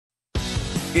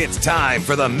It's time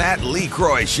for the Matt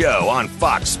Lecroy Show on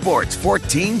Fox Sports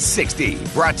 1460.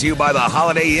 Brought to you by the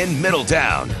Holiday Inn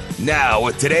Middletown. Now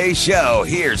with today's show,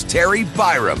 here's Terry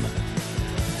Byrom.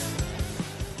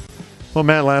 Well,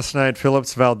 Matt, last night,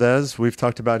 Phillips Valdez, we've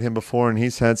talked about him before, and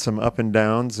he's had some up and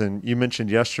downs. And you mentioned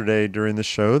yesterday during the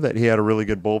show that he had a really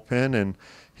good bullpen, and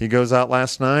he goes out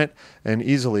last night and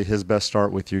easily his best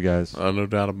start with you guys. No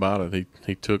doubt about it.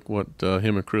 He took what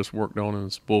him and Chris worked on in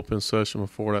his bullpen session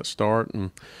before that start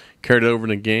and carried it over in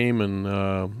the game. And,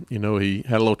 he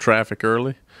had a little traffic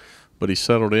early, but he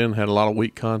settled in, had a lot of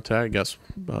weak contact, got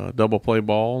some double play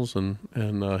balls, and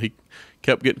he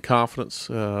kept getting confidence,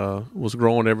 was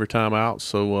growing every time out.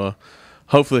 So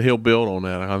hopefully he'll build on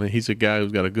that. I mean, he's a guy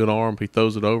who's got a good arm. If he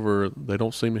throws it over, they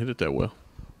don't seem to hit it that well.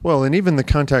 Well, and even the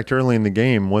contact early in the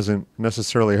game wasn't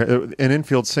necessarily an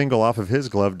infield single off of his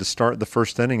glove to start the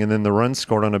first inning, and then the run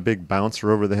scored on a big bouncer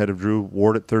over the head of Drew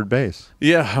Ward at third base.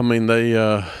 Yeah, I mean,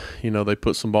 they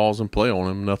put some balls in play on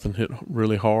him. Nothing hit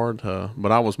really hard,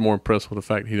 but I was more impressed with the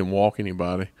fact he didn't walk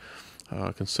anybody.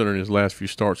 Considering his last few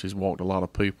starts, he's walked a lot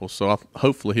of people. So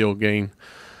hopefully he'll gain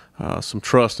some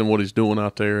trust in what he's doing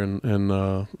out there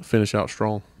and finish out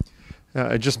strong.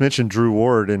 I just mentioned Drew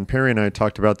Ward, and Perry and I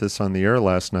talked about this on the air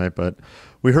last night, but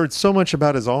we heard so much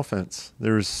about his offense.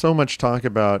 There was so much talk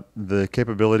about the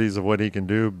capabilities of what he can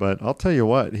do, but I'll tell you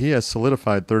what, he has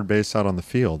solidified third base out on the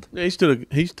field. Yeah, he's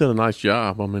done a nice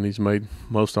job. I mean, he's made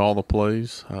most of all the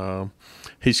plays.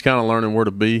 He's kind of learning where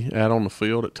to be at on the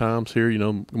field at times here.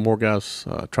 More guys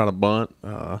try to bunt.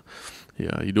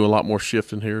 You do a lot more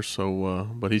shifting here, so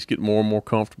but he's getting more and more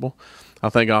comfortable. I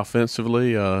think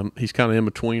offensively, he's kind of in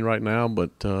between right now,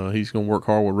 but he's going to work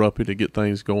hard with Ruppy to get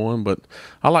things going. But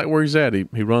I like where he's at.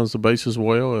 He runs the bases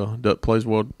well, plays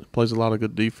a lot of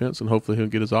good defense, and hopefully he'll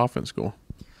get his offense going.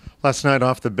 Last night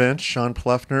off the bench, Sean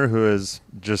Pluffner, who has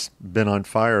just been on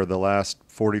fire the last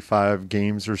 45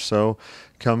 games or so,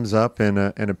 comes up and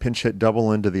a pinch hit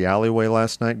double into the alleyway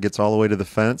last night, gets all the way to the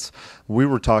fence. We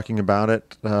were talking about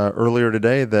it earlier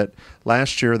today that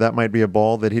last year that might be a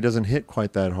ball that he doesn't hit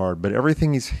quite that hard, but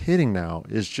everything he's hitting now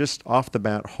is just off the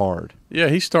bat hard. Yeah,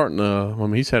 he's starting to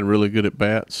he's had really good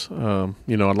at-bats. I'd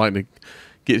like to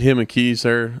get him and Keys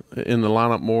there in the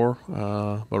lineup more,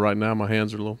 but right now my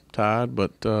hands are a little tied,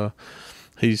 but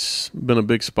he's been a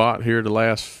big spot here the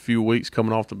last few weeks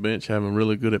coming off the bench, having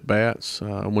really good at-bats.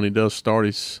 When he does start,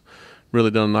 he's really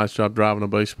done a nice job driving the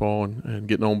baseball and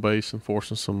getting on base and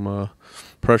forcing some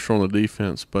pressure on the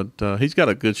defense. But he's got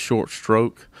a good short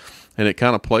stroke, and it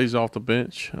kind of plays off the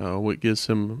bench. It'll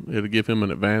give him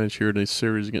an advantage here in this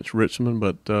series against Richmond.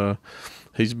 But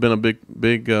he's been a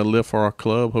big lift for our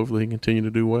club. Hopefully he can continue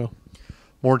to do well.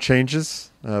 More changes.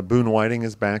 Boone Whiting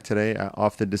is back today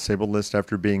off the disabled list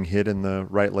after being hit in the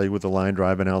right leg with a line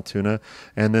drive in Altoona.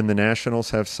 And then the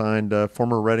Nationals have signed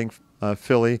former Reading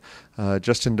Philly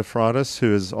Justin DeFraudis,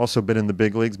 who has also been in the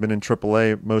big leagues, been in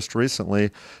AAA most recently,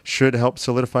 should help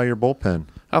solidify your bullpen.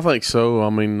 I think so.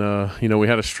 I mean, we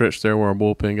had a stretch there where our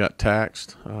bullpen got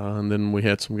taxed, and then we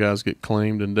had some guys get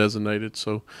claimed and designated.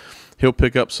 So he'll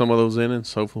pick up some of those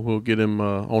innings. Hopefully we'll get him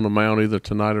on the mound either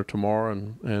tonight or tomorrow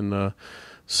and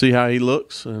see how he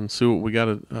looks and see what we got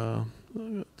to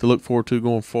look forward to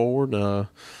going forward.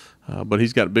 But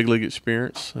he's got big league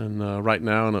experience, and right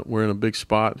now we're in a big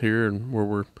spot here, and where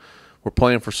we're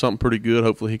playing for something pretty good.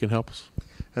 Hopefully he can help us.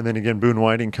 And then again, Boone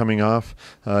Whiting coming off.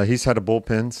 He's had a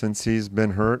bullpen since he's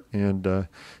been hurt. And,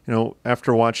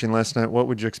 after watching last night, what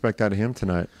would you expect out of him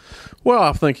tonight? Well,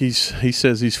 I think he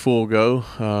says he's full go.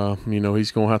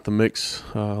 He's going to have to mix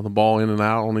the ball in and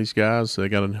out on these guys. They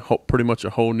got pretty much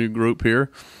a whole new group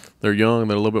here. They're young.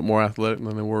 They're a little bit more athletic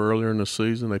than they were earlier in the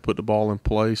season. They put the ball in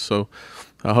play. So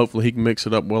hopefully he can mix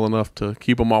it up well enough to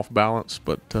keep them off balance.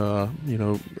 But,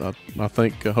 I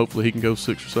think hopefully he can go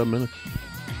 6 or 7 minutes.